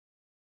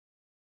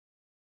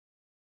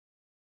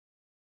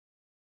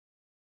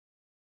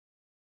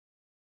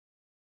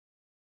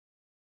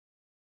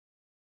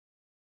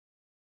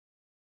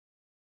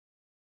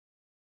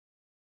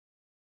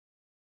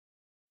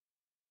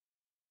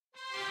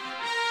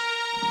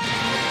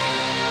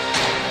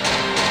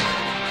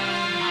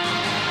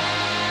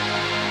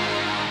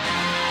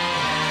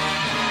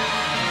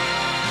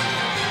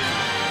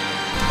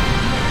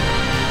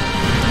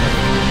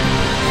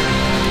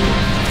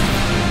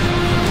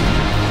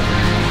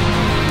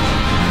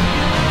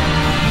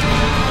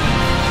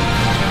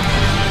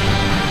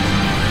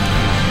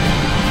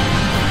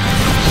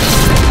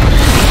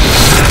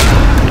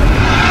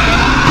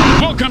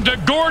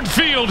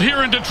field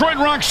here in Detroit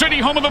Rock City,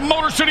 home of the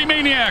Motor City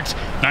Maniacs.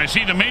 I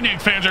see the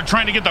Maniac fans are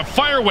trying to get the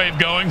fire wave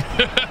going,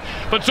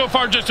 but so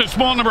far just a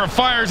small number of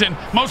fires and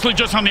mostly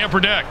just on the upper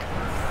deck.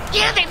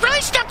 Yeah, they've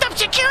really stepped up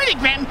security,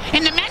 Grim.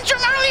 In the men's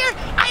room earlier,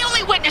 I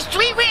only witnessed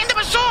 3 random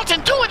assaults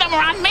and 2 of them were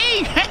on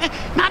me.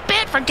 Not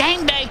bad for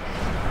game day.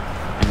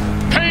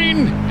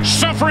 Pain,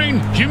 suffering,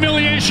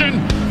 humiliation,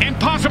 and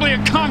possibly a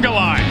conga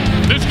line.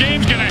 This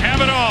game's gonna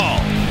have it all.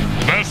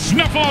 The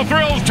Snuffalo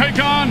Thrills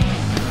take on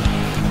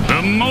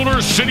the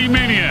Motor City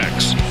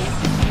Maniacs.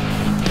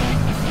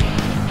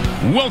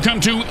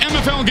 Welcome to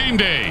MFL Game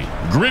Day.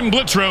 Grim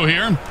Blitzrow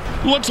here.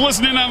 Let's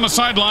listen in on the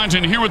sidelines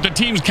and hear what the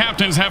team's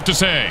captains have to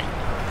say.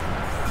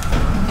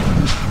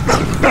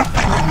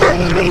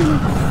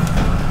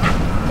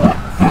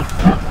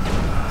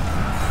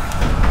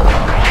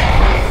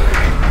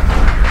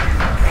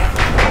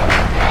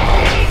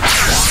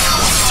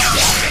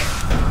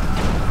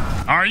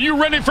 Are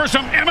you ready for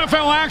some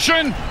MFL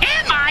action?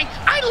 Am I?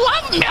 I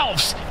love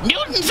MILFs.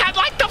 Mutants I'd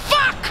like to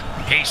fuck.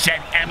 He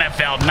said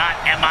MFL, not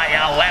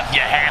MILF,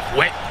 you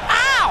half-wit.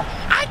 Ow!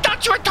 I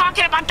thought you were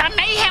talking about the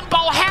Mayhem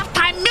Bowl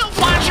halftime MILF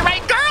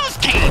lingerie girls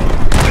team.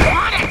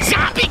 What a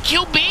zombie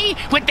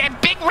QB with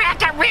that big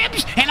rack of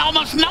ribs and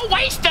almost no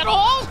waist at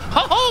all.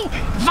 Ho ho!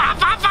 Va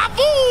va va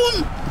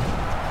boom!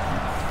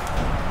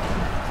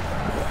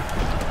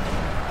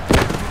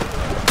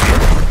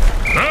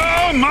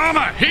 Oh,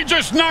 mama! He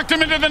just knocked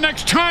him into the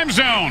next time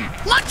zone.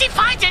 Once he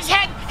finds his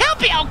head, he'll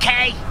be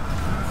okay.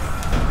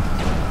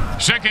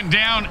 Second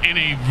down in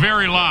a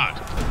very lot.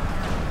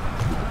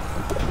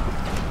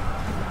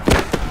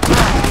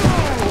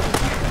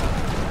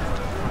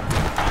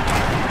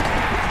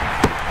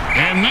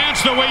 And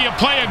that's the way you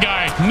play a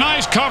guy.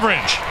 Nice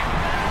coverage.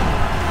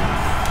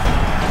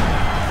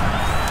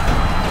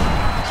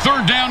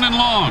 Third down and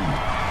long.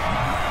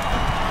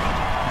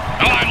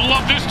 Oh, I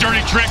love this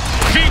dirty trick.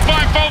 Feet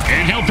by folk,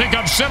 and he'll pick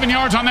up 7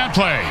 yards on that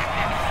play.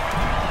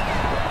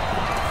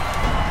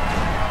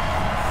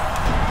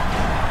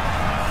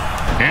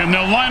 And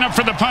they'll line up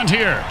for the punt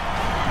here.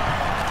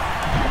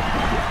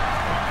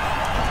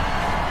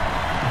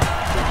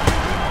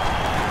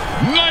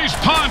 Nice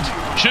punt.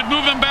 Should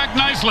move him back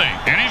nicely.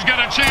 And he's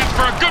got a chance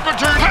for a good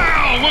return.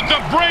 Pow! With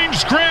the brain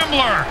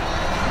scrambler.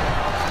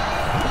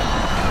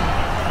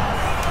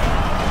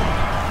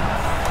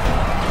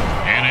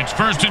 And it's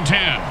 1st and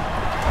 10.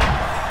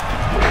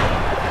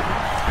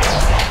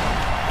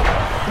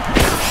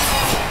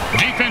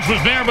 Defense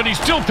was there, but he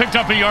still picked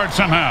up a yard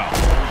somehow.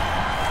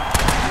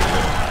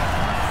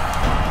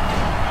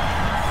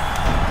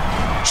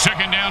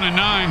 Second down and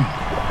 9.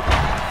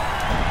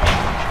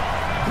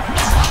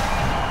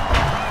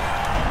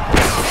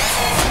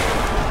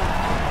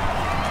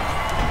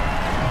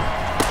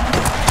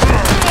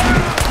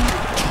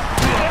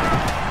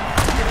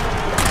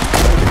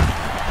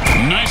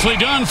 Nicely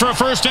done for a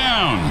first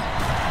down.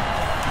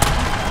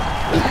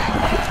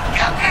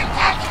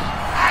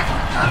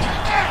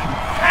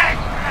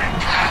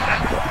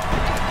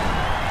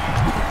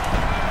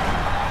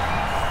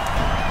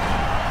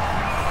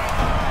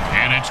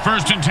 And it's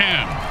 1st and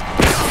 10.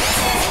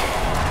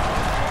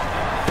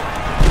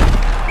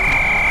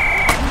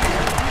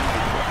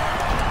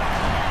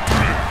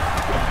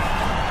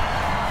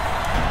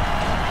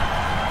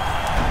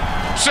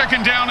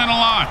 Second down and a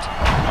lot.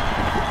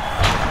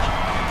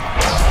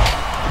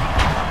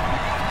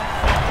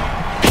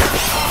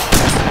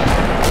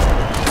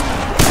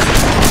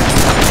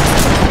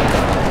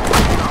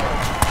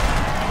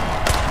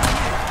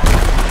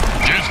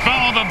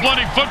 The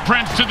bloody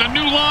footprints to the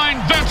new line.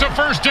 That's a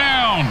first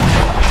down.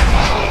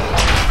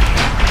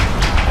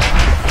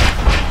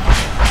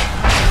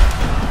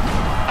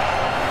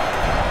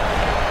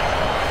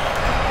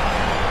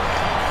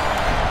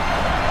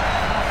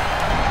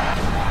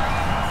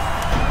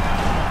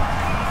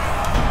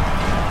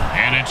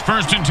 And it's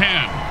 1st and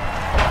 10.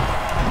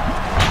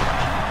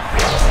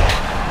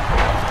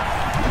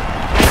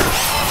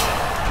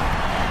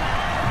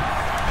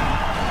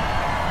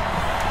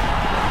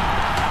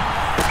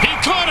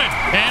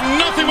 And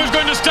nothing was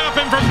going to stop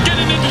him from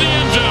getting into the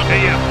end zone.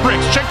 Hey,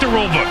 Bricks, check the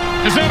rule book.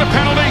 Is that a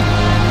penalty?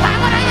 Why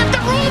would I have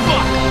the rule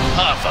book?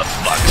 Oh, for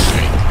fuck's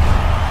sake.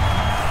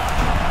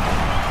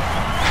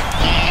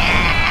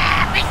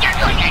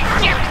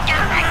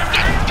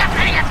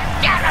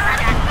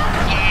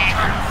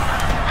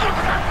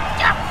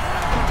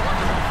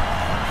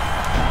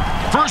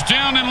 First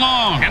down and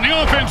long. And the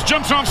offense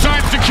jumps off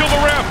sides to kill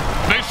the ref.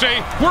 They say,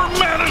 we're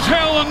mad as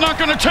hell and not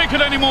going to take it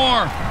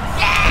anymore.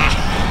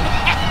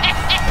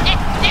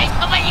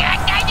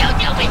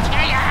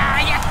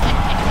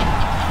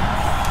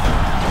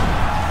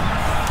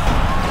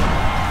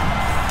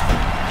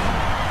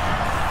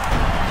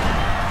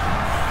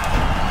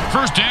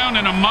 First down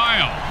and a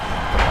mile.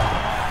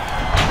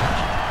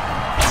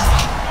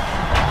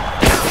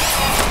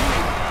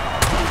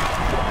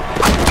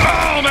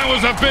 Oh, that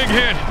was a big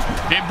hit.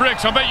 Hey,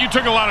 Bricks, I bet you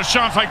took a lot of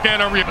shots like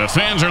that over you. The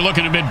fans are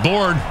looking a bit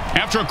bored.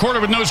 After a quarter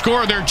with no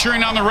score, they're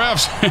cheering on the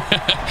refs.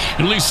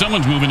 At least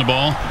someone's moving the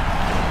ball.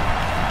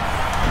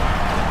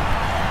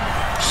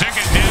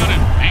 Second down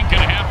and ain't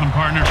gonna happen,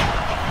 partner.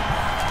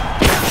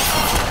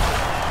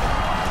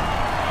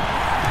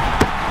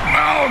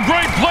 Oh,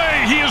 great play.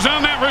 He is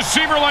on that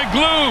receiver like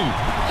glue.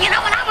 You know,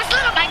 when I was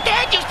little, my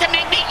dad used to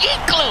make me eat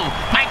glue.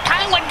 My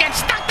tongue would get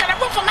stuck to the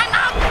roof of my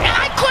mouth, and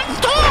I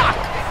couldn't talk.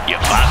 Your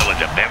father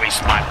was a very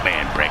smart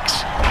man,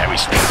 Bricks. Very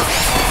smart.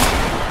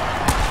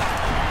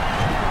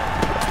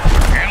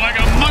 And like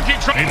a monkey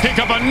they pick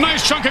up a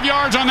nice chunk of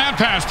yards on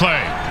that pass play.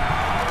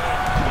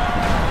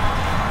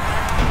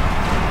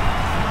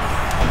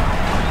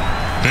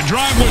 The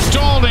drive was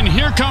stalled, and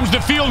here comes the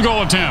field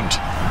goal attempt.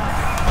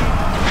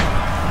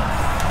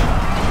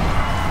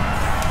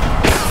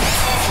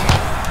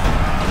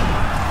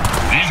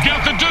 He's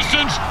got the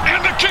distance,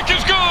 and the kick is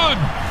good.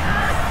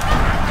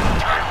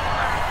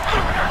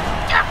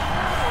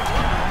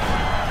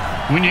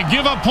 When you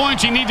give up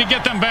points, you need to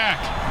get them back.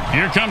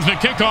 Here comes the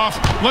kickoff.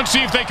 Let's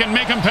see if they can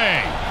make them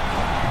pay.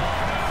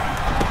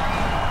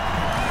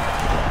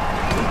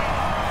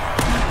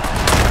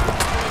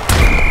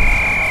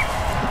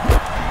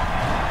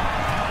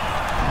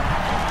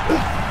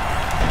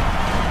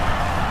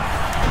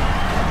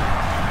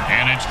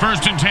 And it's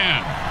 1st and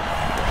 10.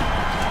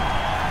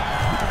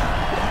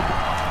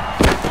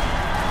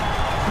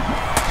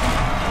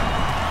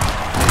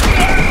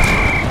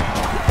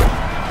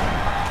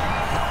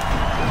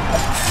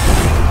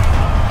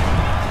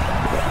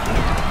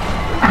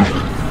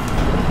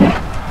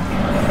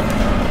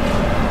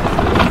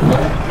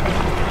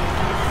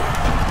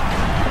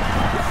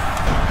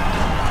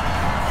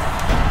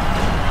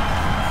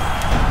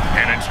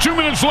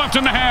 Left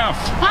in the half.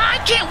 I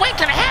can't wait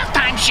to the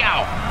halftime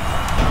show.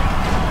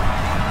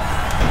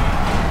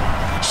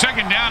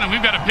 2nd down, and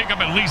we've got to pick up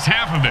at least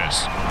half of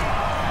this.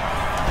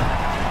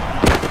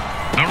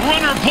 The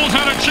runner pulls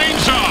out a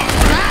chainsaw.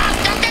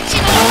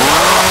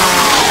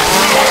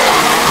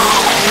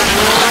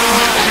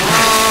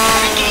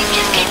 The game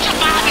just keeps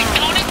evolving,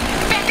 don't it?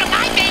 Back in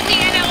my day, we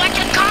had an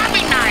electric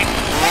carving knife.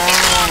 But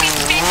this one is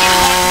big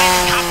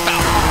and tough,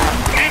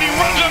 though. And he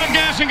runs out of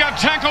gas and got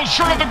tackled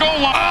short of the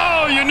goal line.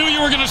 Oh, you knew you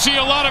were going to see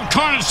a lot of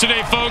carnage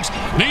today, folks.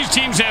 These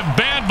teams have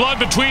bad blood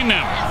between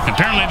them.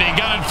 Apparently, they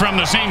got it from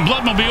the same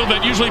bloodmobile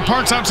that usually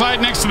parks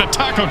outside next to the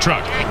taco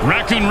truck.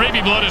 Raccoon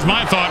rabies blood is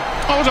my thought.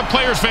 Always a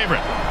player's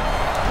favorite.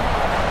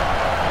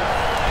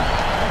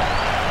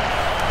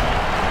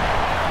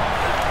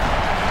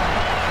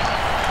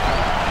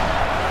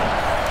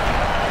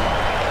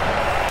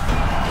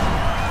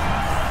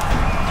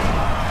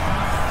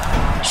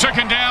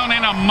 Second down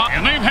and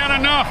and they've had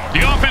enough.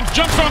 The offense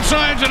jumps off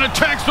sides and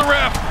attacks the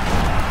ref.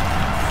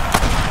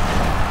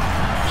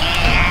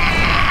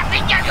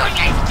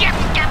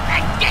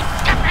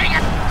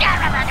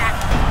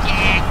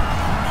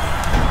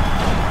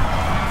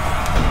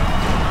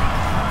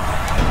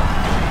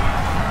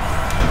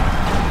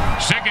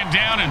 Second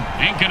down and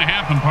ain't gonna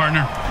happen,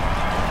 partner.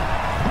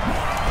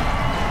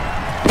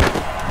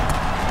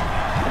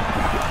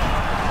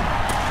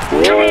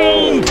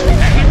 Kaboom! And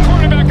the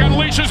quarterback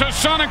unleashes a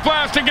sonic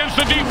blast against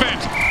the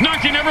defense,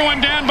 knocking everyone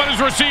down but his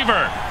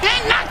receiver.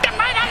 They knocked them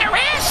right on their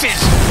asses.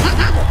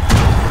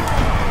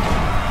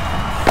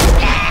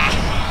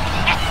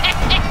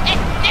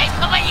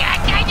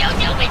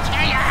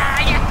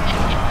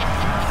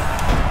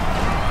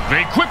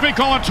 They quickly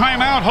call a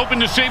timeout, hoping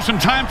to save some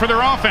time for their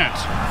offense.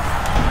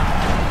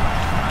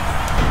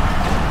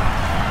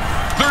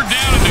 3rd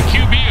down, and the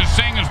QB is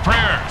saying his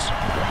prayers.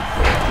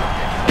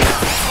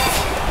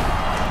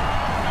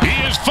 He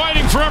is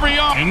fighting for every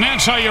yard, and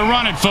that's how you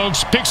run it,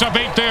 folks. Picks up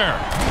 8 there.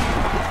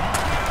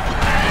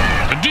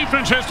 The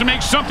defense has to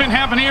make something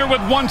happen here with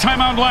 1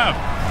 timeout left.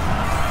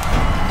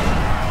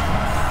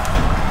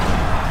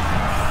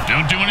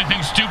 Don't do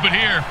anything stupid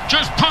here.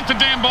 Just punt the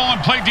damn ball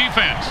and play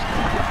defense.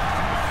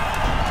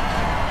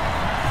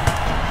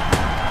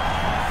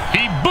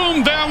 He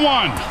boomed that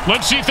one.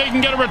 Let's see if they can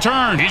get a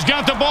return. He's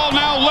got the ball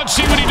now. Let's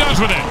see what he does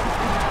with it.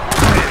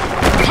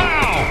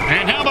 Pow!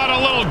 And how about a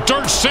little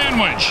dirt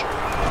sandwich?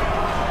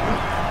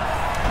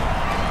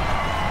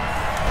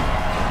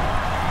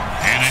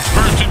 And it's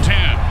 1st and 10.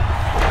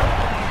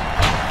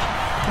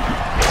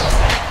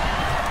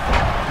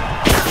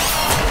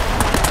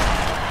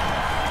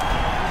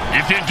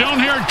 If you don't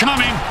hear it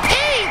coming,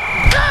 He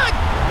could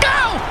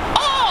go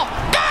all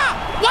the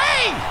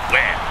way.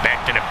 Where?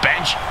 Back to the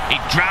bench? He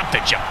dropped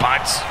it, you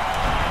butts.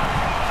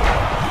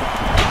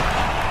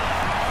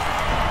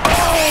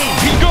 oh,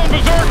 he's going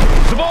berserk.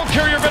 The ball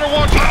carrier better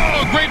watch.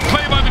 Oh, great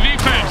play by the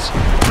defense.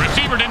 The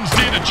receiver didn't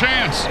stand a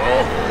chance.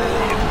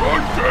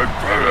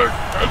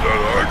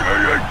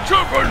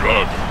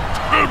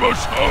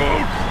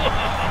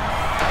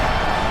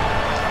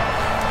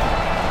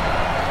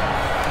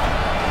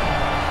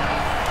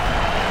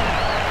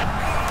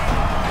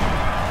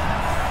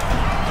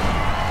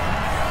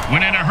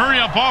 When in a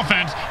hurry-up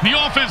offense, the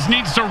offense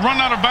needs to run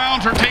out of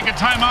bounds or take a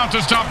timeout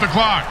to stop the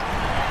clock.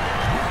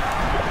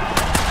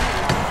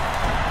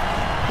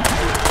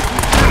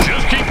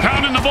 Just keep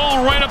pounding the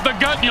ball right up the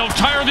gut and you'll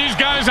tire these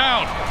guys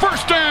out.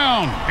 1st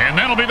down, and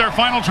that'll be their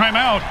final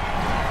timeout.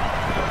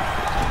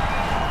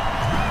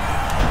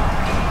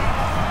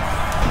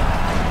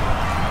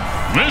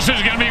 This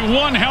is going to be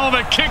one hell of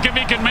a kick if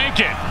he can make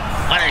it.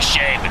 What a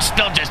shame. It's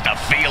still just a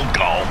field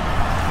goal.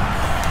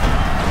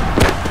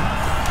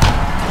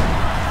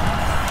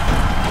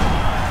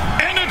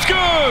 And it's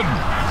good.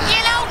 You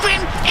know,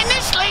 Grim, in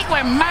this league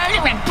where murder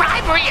and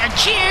bribery are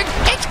cheered,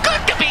 it's good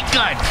to be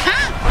good,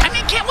 huh? I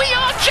mean, can we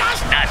all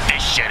just... Not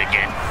this shit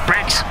again.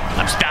 Bricks,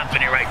 I'm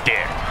stopping it right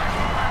there.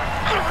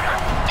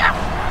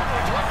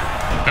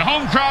 The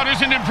home crowd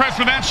isn't impressed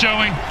with that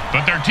showing,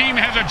 but their team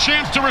has a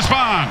chance to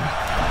respond.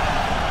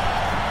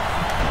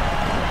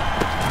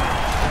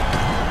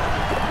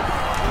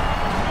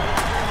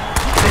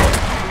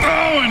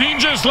 Oh, and he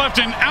just left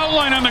an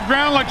outline on the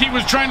ground like he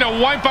was trying to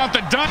wipe out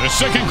the dust. The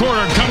second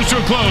quarter comes to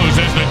a close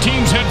as the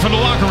teams head for the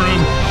locker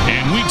room,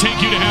 and we take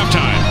you to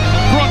halftime.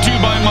 Brought to you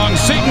by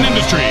Mutant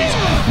Industries.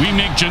 We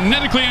make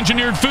genetically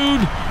engineered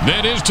food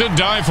that is to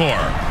die for.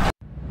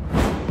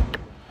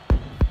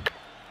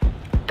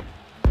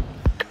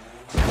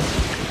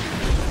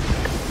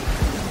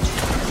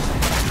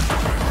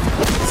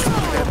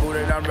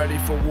 I'm ready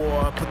for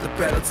war. Put the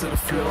pedal to the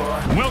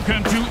floor.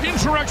 Welcome to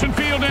Insurrection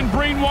Field in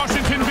Brain,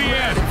 Washington,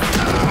 VS.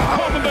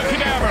 Home of the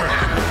Cadaver.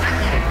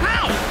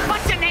 Oh,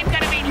 what's the name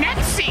gonna be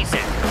next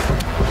season?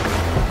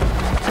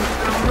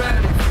 I'm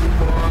ready for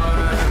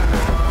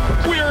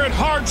war. We are at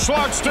Hard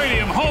Slot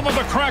Stadium, home of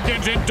the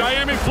Krakens in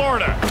Miami,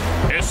 Florida.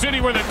 A city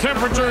where the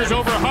temperature is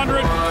over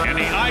 100 and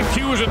the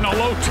IQ is in the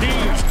low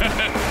teens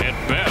at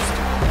best.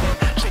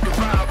 Shake a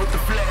vibe with the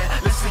flair.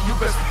 Listen, you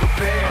best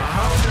prepare.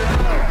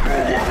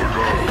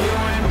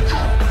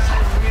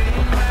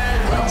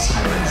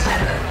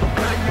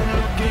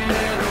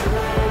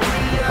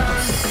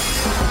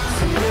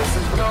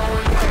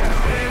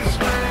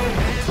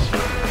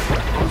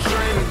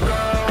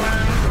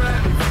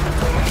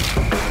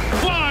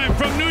 Live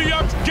from New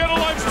York's Get a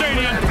Life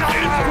Stadium, it's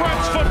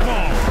Brett's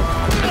football.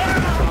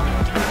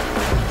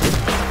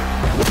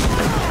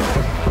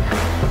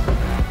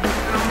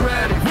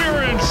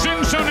 We're in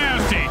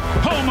Cincinnati,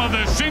 home of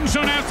the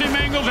Cincinnati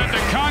Bengals at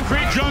the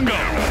Concrete Jungle.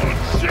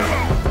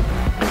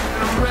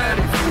 I'm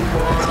ready for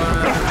war.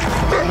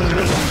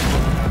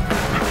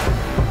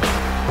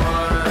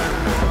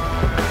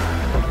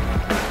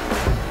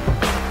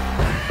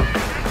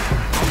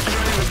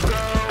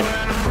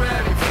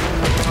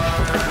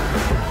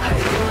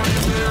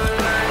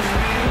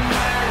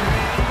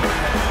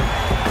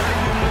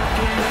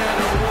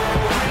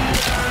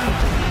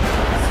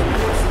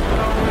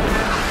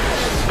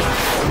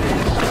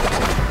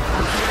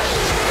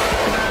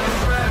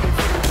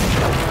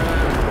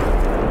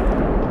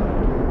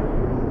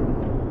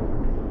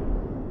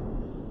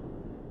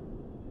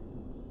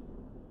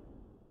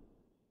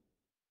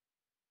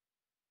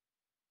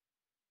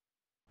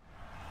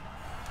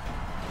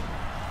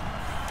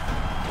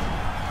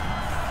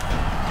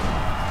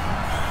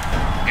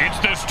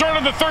 The start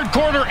of the third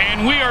quarter,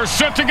 and we are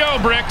set to go,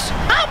 Bricks.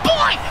 Oh,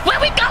 boy!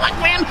 Where we going,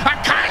 Grim? A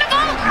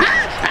carnival?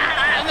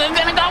 We're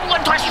gonna go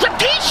to a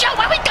striptease show?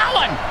 Where we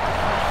going?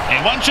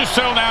 Hey, why don't you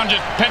settle down,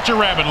 just pet your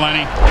rabbit,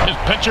 Lenny. Just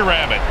pet your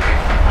rabbit.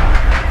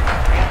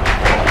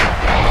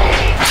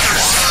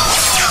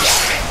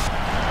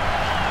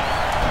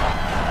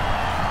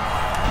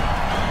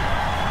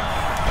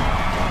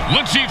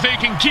 Let's see if they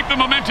can keep the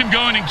momentum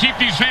going and keep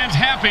these fans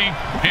happy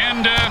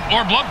and,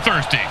 or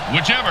bloodthirsty,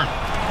 whichever.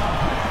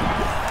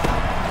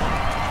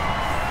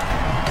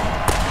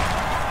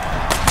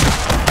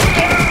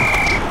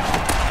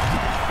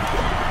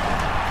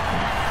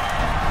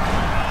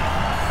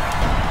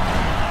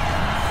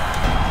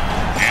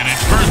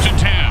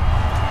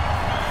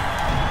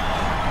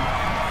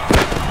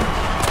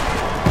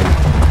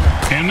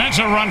 And that's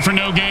a run for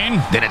no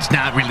gain. Then it's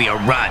not really a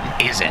run,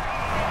 is it?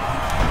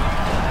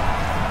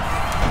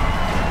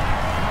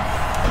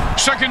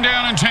 Second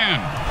down and 10.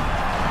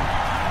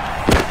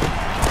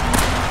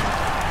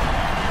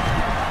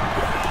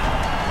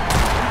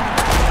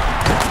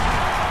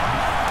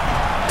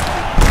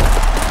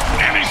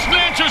 And he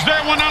snatches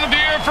that one out of the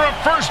air for a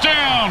first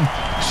down.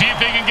 See if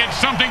they can get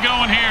something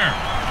going here.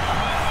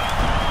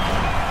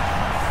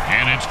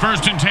 And it's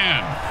first and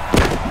 10.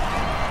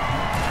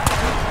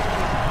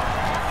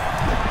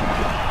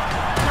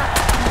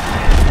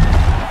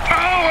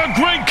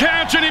 Great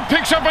catch, and he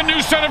picks up a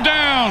new set of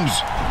downs.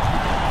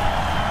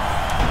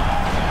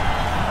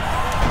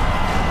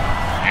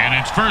 And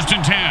it's first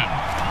and 10.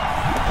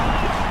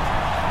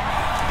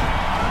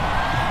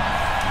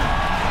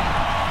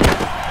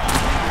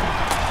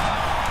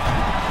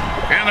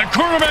 And the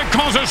quarterback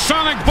calls a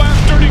sonic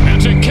blast.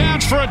 That's a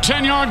catch for a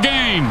 10-yard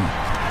gain.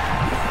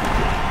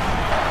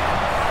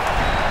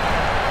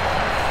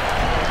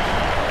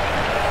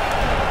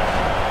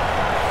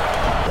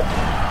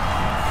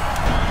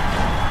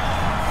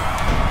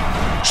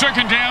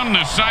 Second down,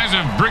 the size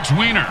of Brick's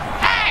wiener.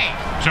 Hey!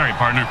 Sorry,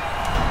 partner.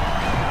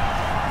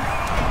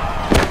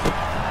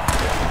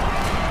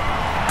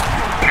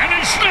 And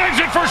he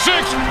snags it for 6.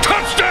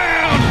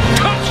 Touchdown!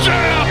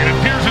 Touchdown! It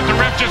appears that the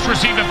ref just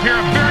received a pair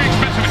of very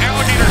expensive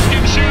alligator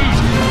skin shoes.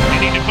 They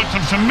need to put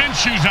some cement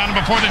shoes on him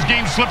before this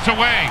game slips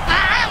away.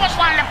 I always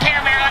wanted a pair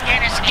of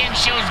alligator skin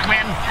shoes,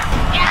 Grim.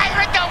 Yeah, I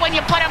heard though when when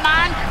you put them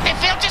on, they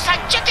feel just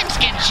like chicken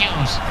skin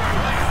shoes.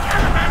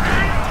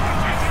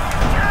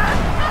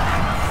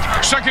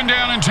 2nd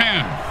down and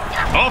 10.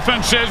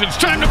 Offense says it's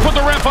time to put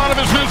the ref out of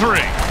his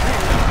misery.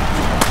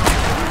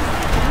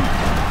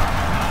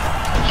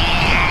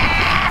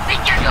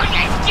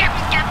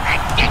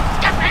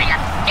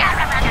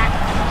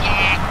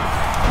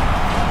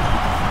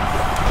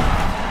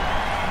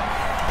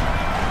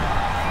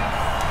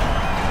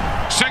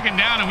 Second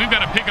down, and we've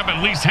got to pick up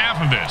at least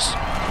half of this.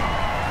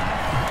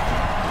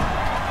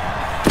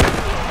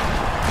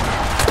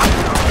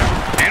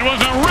 It was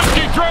a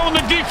risky throw, and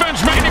the defense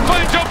made it.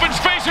 Finds open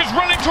spaces,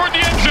 running toward the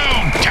end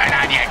zone. Turn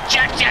on your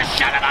jets, you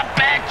son of a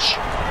bitch!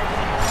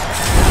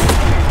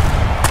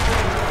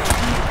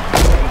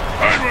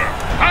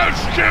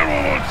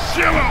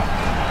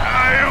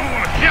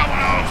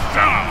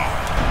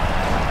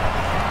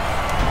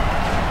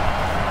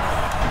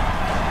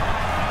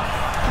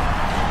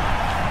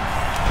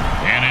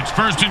 And it's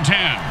 1st and 10.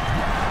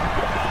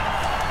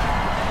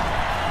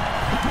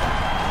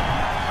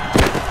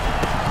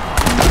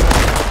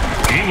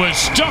 He was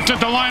stuffed at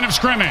the line of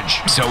scrimmage.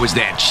 So was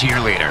that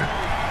cheerleader.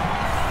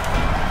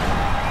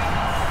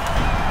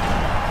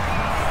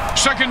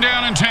 2nd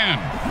down and 10.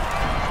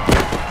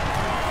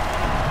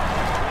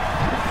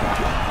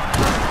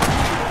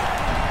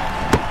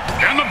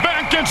 And the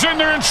back gets in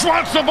there and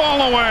swats the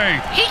ball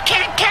away. He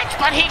can't catch,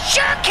 but he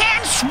sure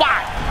can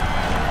swat.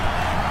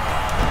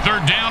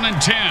 3rd down and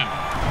 10.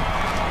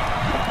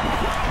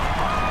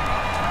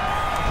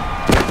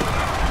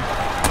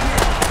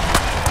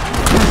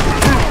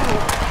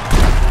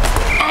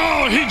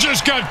 Oh, he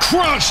just got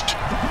crushed.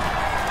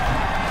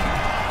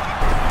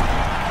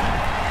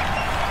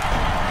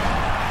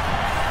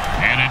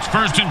 And it's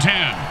 1st and 10.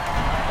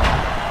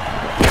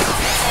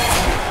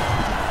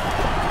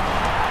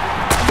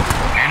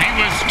 And he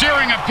was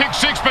steering a pick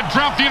six, but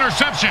dropped the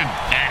interception.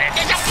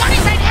 There's a funny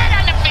red head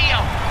on the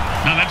field.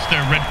 No, that's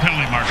their red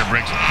penalty marker,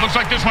 Briggs. Looks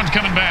like this one's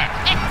coming back.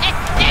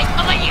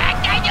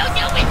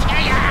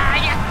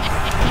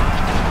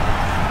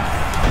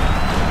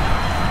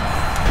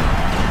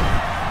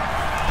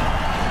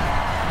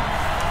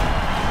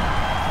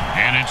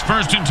 And it's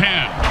 1st and 10.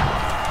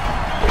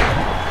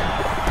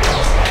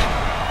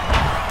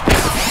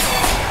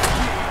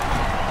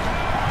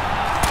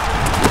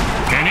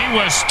 And he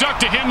was stuck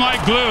to him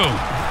like glue.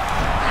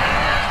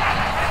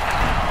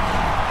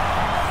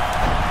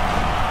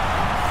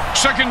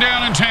 Second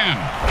down and 10.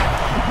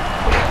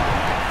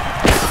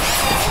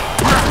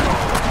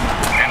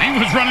 And he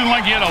was running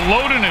like he had a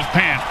load in his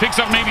pants. Picks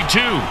up maybe 2.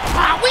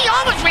 We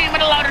always ran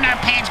with a load in our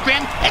pants,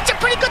 Grim. It's a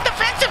pretty good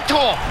defensive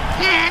tool.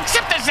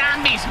 Except the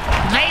zombies.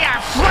 They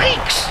are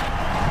freaks.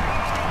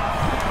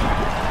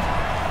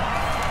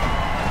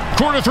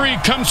 Quarter 3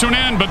 comes to an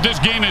end, but this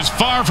game is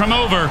far from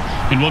over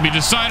and will be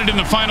decided in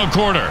the final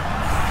quarter.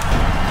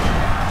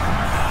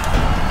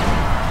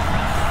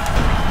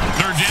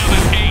 3rd down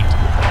and 8.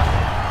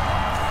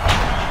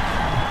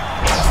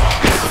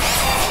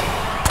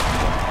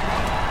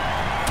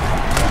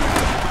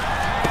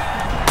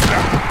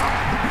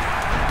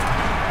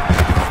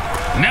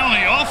 Now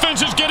the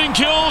offense is getting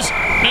kills.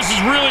 This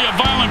is really a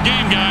violent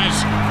game,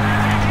 guys.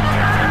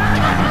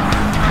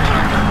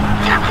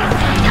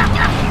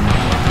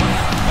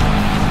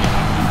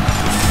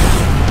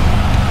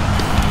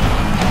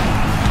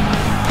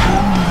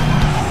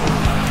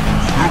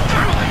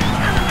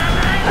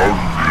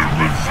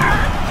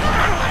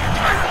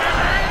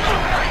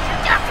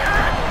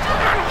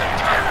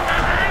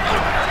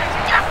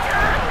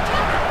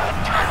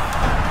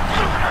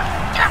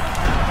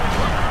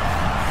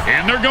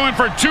 And they're going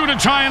for 2 to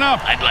tie it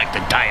up. I'd like to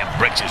tie up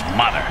Briggs'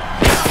 mother.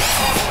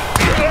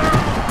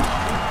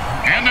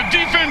 And the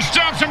defense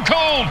stops him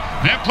cold.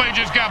 That play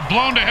just got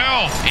blown to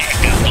hell. Yeah,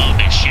 got blown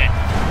to shit.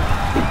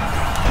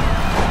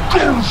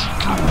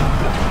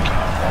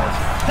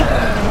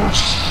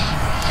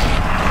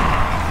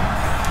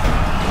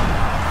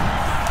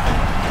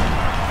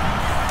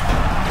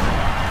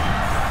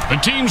 The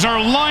teams are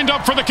lined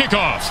up for the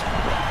kickoff.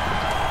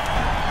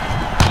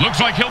 Looks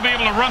like he'll be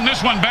able to run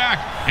this one back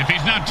if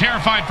he's not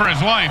terrified for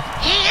his life.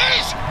 He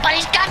is, but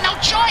he's got no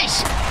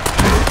choice.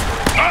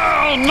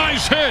 Oh,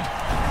 nice hit.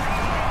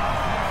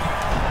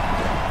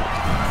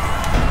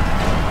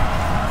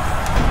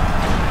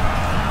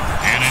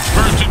 And it's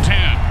 1st and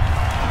 10.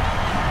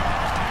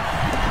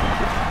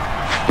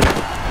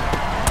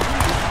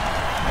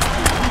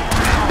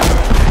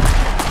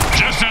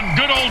 Just some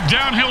good old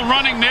downhill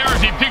running there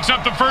as he picks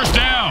up the 1st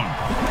down.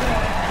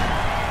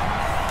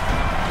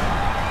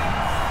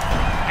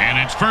 And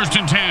it's 1st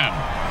and 10.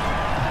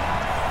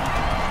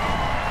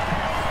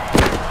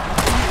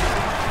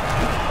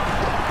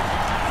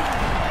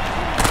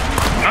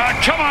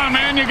 Come on,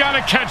 man. You got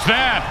to catch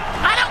that.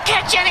 I don't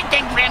catch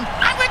anything, Grim.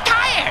 I'm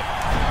retired.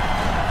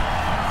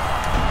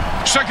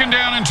 2nd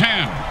down and 10.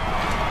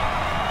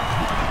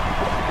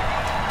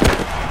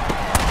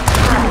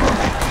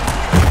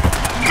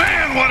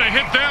 Man, what a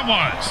hit that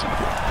was.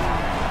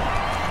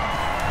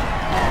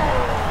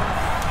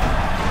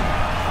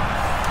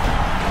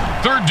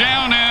 Third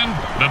down, and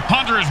the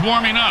punter is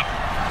warming up.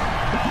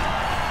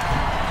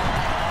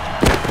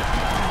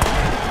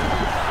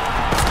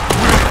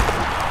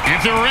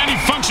 If there were any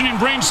functioning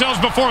brain cells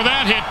before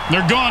that hit,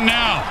 they're gone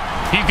now.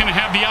 He's going to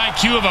have the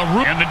IQ of a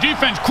rookie. And the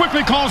defense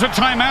quickly calls a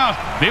timeout.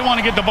 They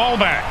want to get the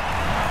ball back.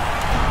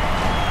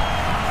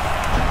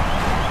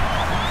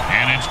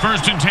 And it's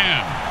 1st and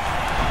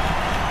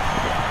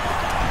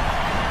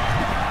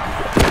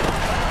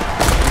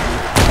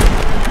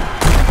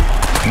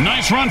 10.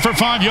 Nice run for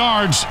 5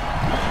 yards.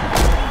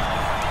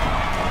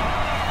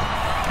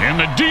 And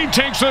the D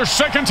takes their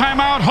second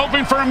timeout,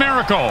 hoping for a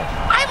miracle.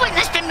 I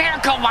witnessed a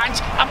miracle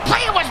once. A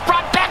player was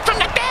brought back from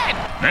the dead.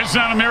 That's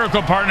not a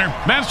miracle, partner.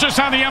 That's just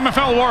how the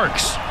MFL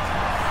works.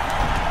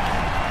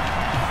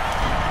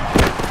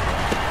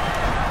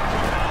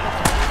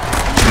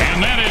 And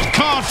that is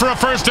caught for a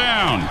 1st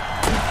down.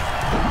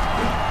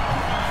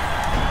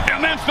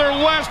 And that's their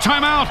last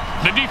timeout.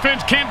 The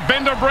defense can't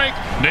bend or break.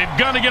 They've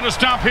got to get a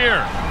stop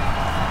here.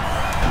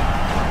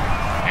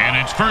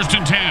 And it's 1st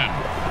and 10.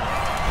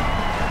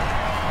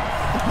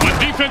 When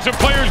defensive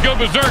players go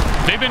berserk,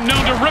 they've been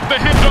known to rip the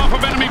heads off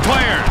of enemy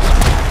players.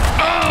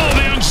 Oh,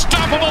 the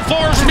unstoppable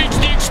force meets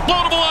the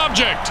explodable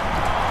object.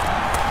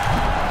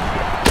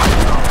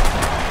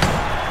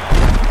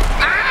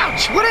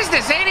 Ouch! What is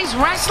this, 80s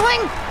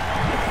wrestling?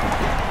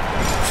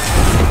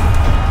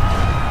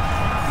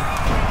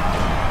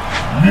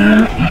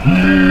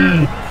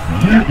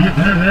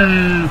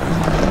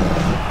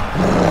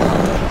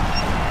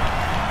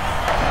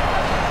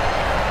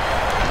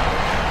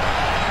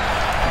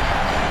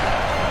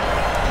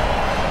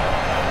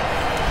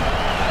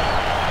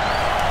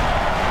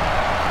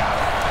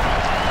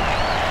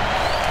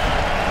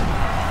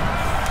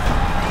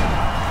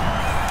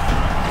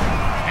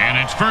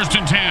 It's 1st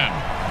and 10.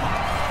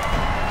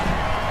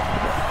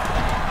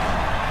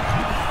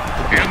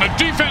 And the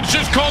defense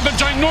just called the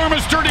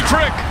ginormous dirty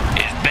trick.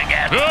 His big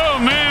ass. Oh,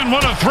 man,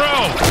 what a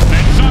throw.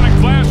 That sonic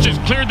blast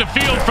just cleared the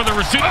field for the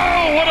receiver.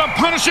 Oh, what a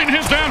punishing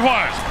hit that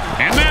was.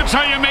 And that's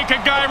how you make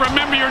a guy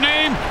remember your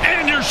name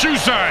and your shoe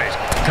size,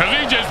 because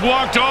he just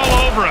walked all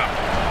over him.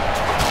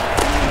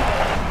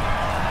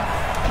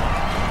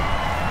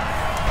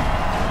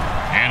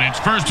 And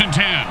it's 1st and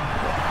 10.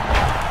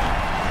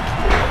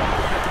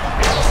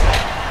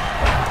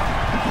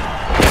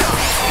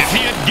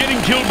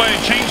 Getting killed by a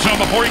chainsaw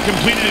before he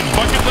completed his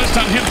bucket list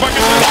on his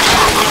bucket list.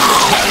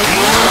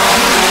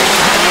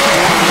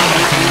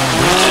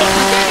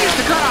 They used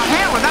to cut our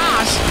hair with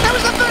ours. That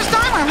was the first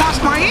time I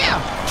lost my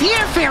ear. The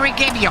ear fairy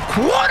gave me a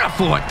quarter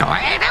for it, though.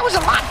 Hey, that was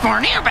a lot for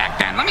an ear back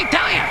then, let me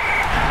tell you.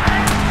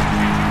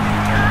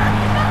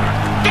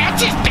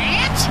 That's his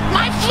dance?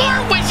 My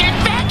floor wizard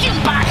vacuum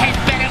bot has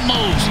better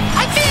moves.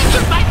 I dance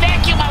with my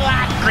vacuum a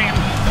lot, Grim.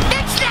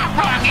 That's not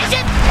wrong, is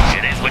it?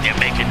 It is when you're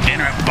making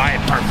dinner and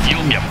buying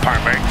perfume, you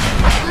pervert.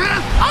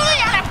 Only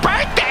on a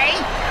birthday.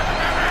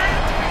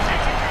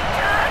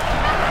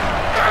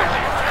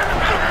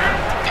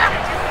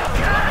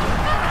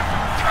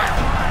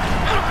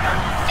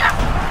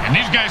 And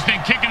these guys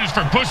think kicking is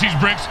for pussies,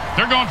 Bricks.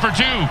 They're going for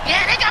 2.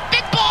 Yeah, they got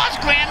big balls,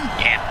 Grim.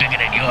 Yeah, bigger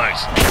than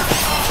yours.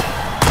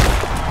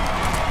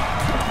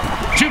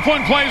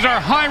 2-point plays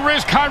are high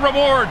risk, high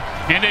reward,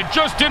 and it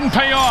just didn't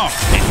pay off.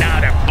 And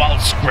now they're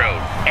both screwed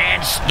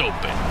and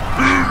stupid.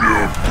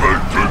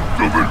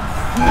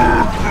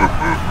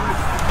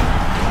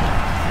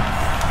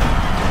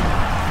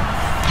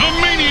 The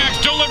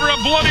Maniacs deliver a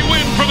bloody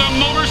win for the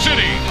Motor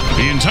City.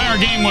 The entire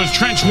game was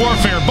trench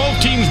warfare, both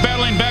teams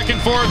battling back and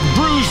forth,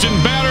 bruised and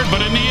battered, but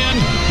in the end,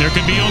 there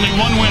could be only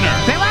one winner.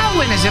 There are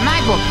winners in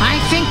my book.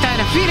 I think that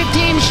defeated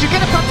teams should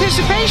get a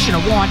participation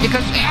award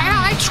because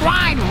I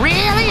tried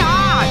really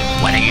hard.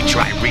 Why don't you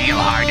try real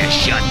hard to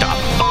shut the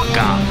fuck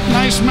up?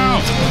 Nice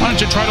mouth. Why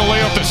don't you try to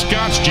lay off the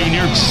scotch,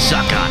 Junior?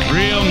 Suck on it.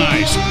 Real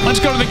nice. Let's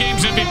go to the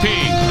game's MVP.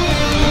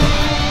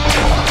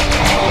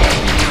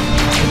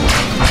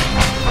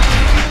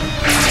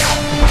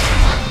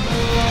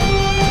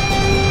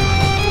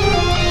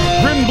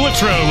 Grim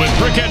Blitzrow with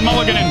Brickhead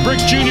Mulligan and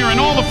Bricks Jr. and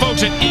all the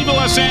folks at Evil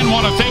SN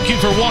want to thank you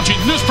for watching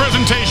this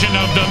presentation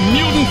of the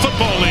Mutant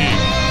Football League.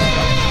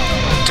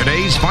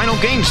 Today's final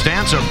game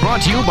stats are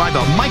brought to you by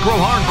the Micro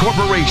Hard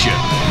Corporation.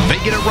 They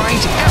get it right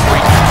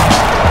every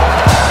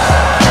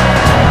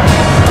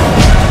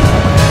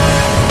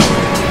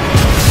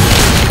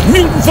time.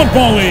 Mutant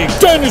Football League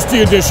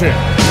Dynasty Edition.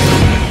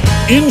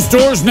 In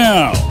stores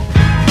now.